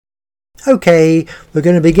Okay, we're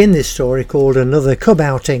going to begin this story called Another Cub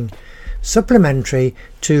Outing, supplementary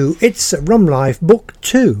to It's Rum Life Book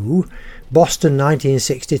 2, Boston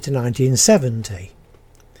 1960 to 1970.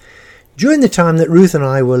 During the time that Ruth and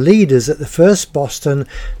I were leaders at the 1st Boston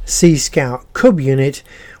Sea Scout Cub Unit,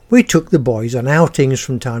 we took the boys on outings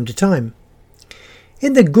from time to time.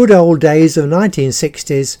 In the good old days of the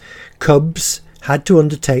 1960s, Cubs had to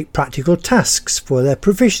undertake practical tasks for their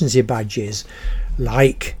proficiency badges,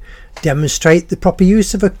 like demonstrate the proper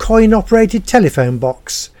use of a coin-operated telephone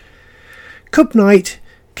box. Cub night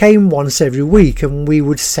came once every week, and we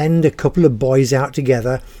would send a couple of boys out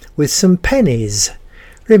together with some pennies.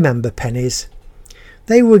 Remember pennies?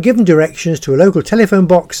 They were given directions to a local telephone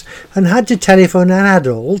box and had to telephone an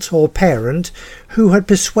adult or parent who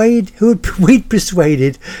we'd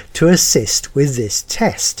persuaded to assist with this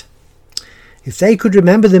test. If they could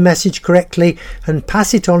remember the message correctly and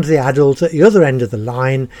pass it on to the adult at the other end of the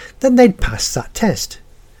line, then they'd pass that test.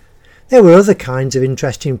 There were other kinds of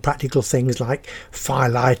interesting practical things like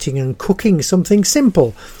firelighting and cooking something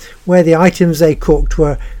simple, whether the items they cooked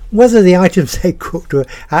were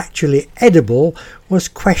actually edible was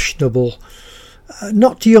questionable.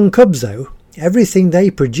 Not to young cubs though. Everything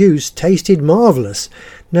they produced tasted marvellous,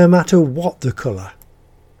 no matter what the colour.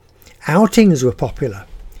 Outings were popular.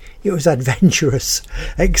 It was adventurous,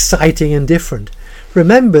 exciting and different.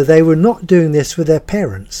 Remember, they were not doing this with their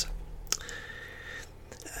parents.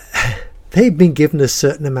 They'd been given a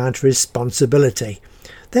certain amount of responsibility.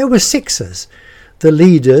 There were sixers, the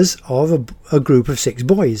leaders of a group of 6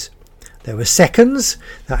 boys. There were seconds,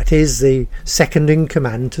 that is, the second in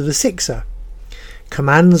command to the sixer.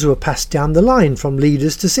 Commands were passed down the line from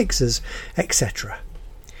leaders to sixers, etc.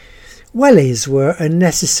 Wellies were a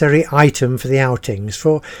necessary item for the outings.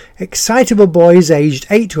 For excitable boys aged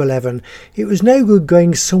 8 to 11, it was no good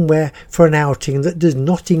going somewhere for an outing that does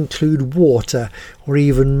not include water or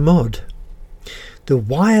even mud. The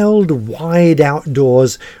wild, wide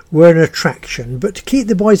outdoors were an attraction, but to keep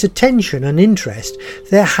the boys' attention and interest,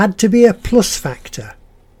 there had to be a plus factor.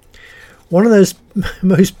 One of those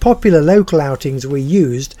most popular local outings we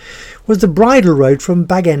used was the bridle road from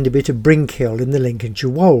Bag Enderby to Brinkhill in the Lincolnshire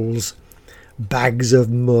Wolds. Bags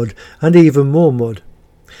of mud and even more mud.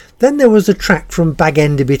 Then there was the track from Bag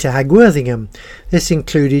Enderby to Hagworthingham. This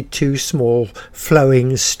included 2 small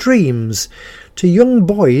flowing streams. To young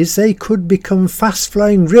boys they could become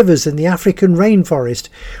fast-flowing rivers in the African rainforest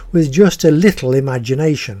with just a little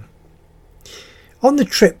imagination. On the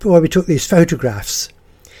trip where we took these photographs,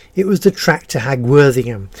 it was the track to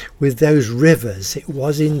Hagworthingham with those rivers. It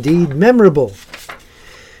was indeed memorable.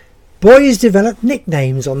 Boys developed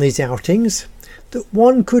nicknames on these outings that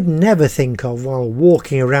one could never think of while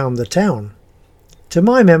walking around the town. To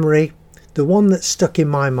my memory, the one that stuck in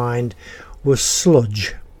my mind was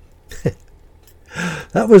Sludge.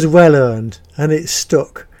 That was well earned, and it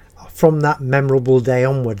stuck from that memorable day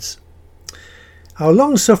onwards. Our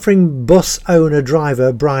long-suffering bus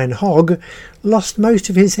owner-driver, Brian Hogg, lost most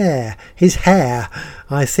of his hair,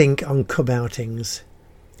 I think, on cub outings.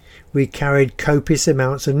 We carried copious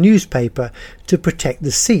amounts of newspaper to protect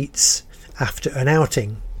the seats after an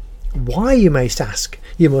outing. Why, you must ask.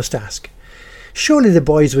 Surely the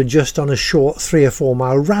boys were just on a short 3 or 4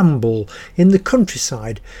 mile ramble in the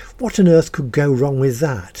countryside. What on earth could go wrong with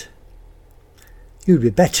that? You'd be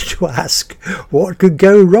better to ask what could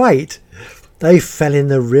go right. They fell in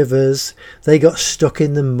the rivers, they got stuck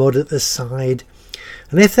in the mud at the side,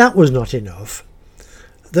 and if that was not enough,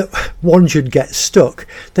 that one should get stuck,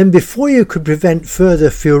 then before you could prevent further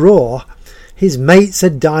furore, his mates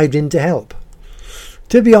had dived in to help.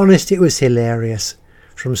 To be honest, it was hilarious,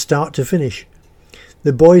 from start to finish.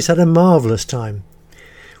 The boys had a marvellous time.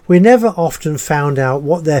 We never often found out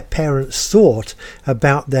what their parents thought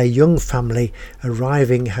about their young family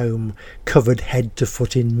arriving home covered head to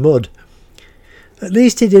foot in mud. At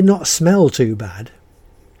least it did not smell too bad.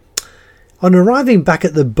 On arriving back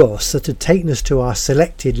at the bus that had taken us to our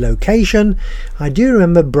selected location, I do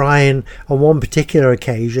remember Brian on one particular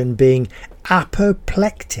occasion being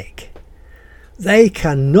apoplectic. "They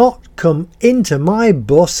cannot come into my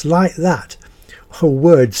bus like that." A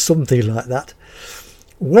word something like that.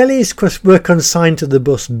 Wellies were consigned to the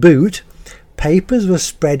bus boot. Papers were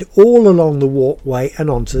spread all along the walkway and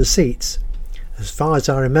onto the seats. As far as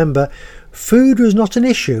I remember, food was not an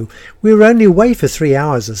issue. We were only away for 3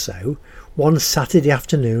 hours or so, one Saturday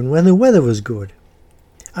afternoon when the weather was good.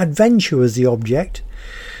 Adventure was the object.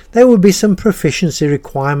 There would be some proficiency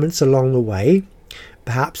requirements along the way.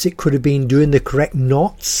 Perhaps it could have been doing the correct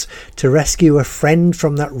knots to rescue a friend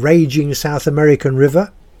from that raging South American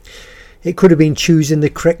river. It could have been choosing the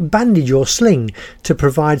correct bandage or sling to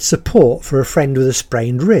provide support for a friend with a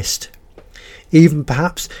sprained wrist. Even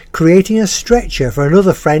perhaps creating a stretcher for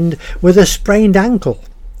another friend with a sprained ankle.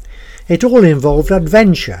 It all involved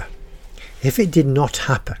adventure. If it did not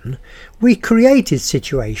happen, we created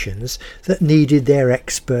situations that needed their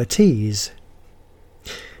expertise.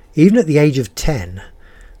 Even at the age of 10,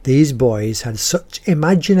 these boys had such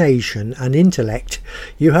imagination and intellect,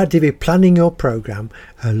 you had to be planning your programme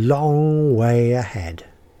a long way ahead.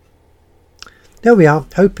 There we are.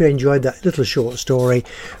 Hope you enjoyed that little short story,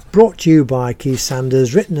 brought to you by Keith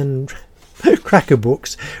Sanders, written and Cracker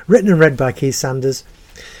Books, written and read by Keith Sanders.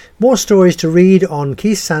 More stories to read on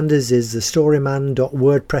Keith Sanders is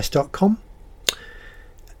thestoryman.wordpress.com.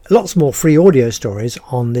 Lots more free audio stories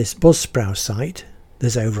on this Buzzsprout site.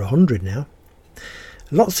 There's over 100 now.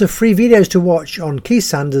 Lots of free videos to watch on Keith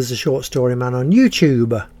Sanders, the Short Story Man, on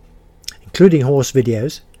YouTube, including horse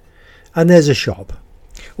videos. And there's a shop.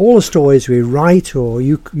 All the stories we write or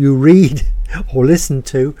you read or listen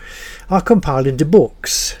to are compiled into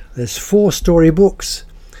books. There's 4 story books.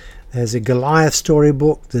 There's a Goliath story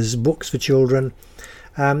book. There's books for children.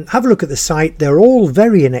 Have a look at the site. They're all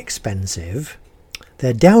very inexpensive.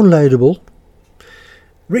 They're downloadable.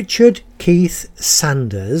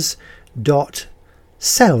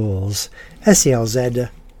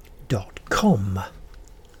 richardkeithsanders.selz.com.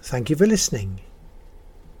 Thank you for listening.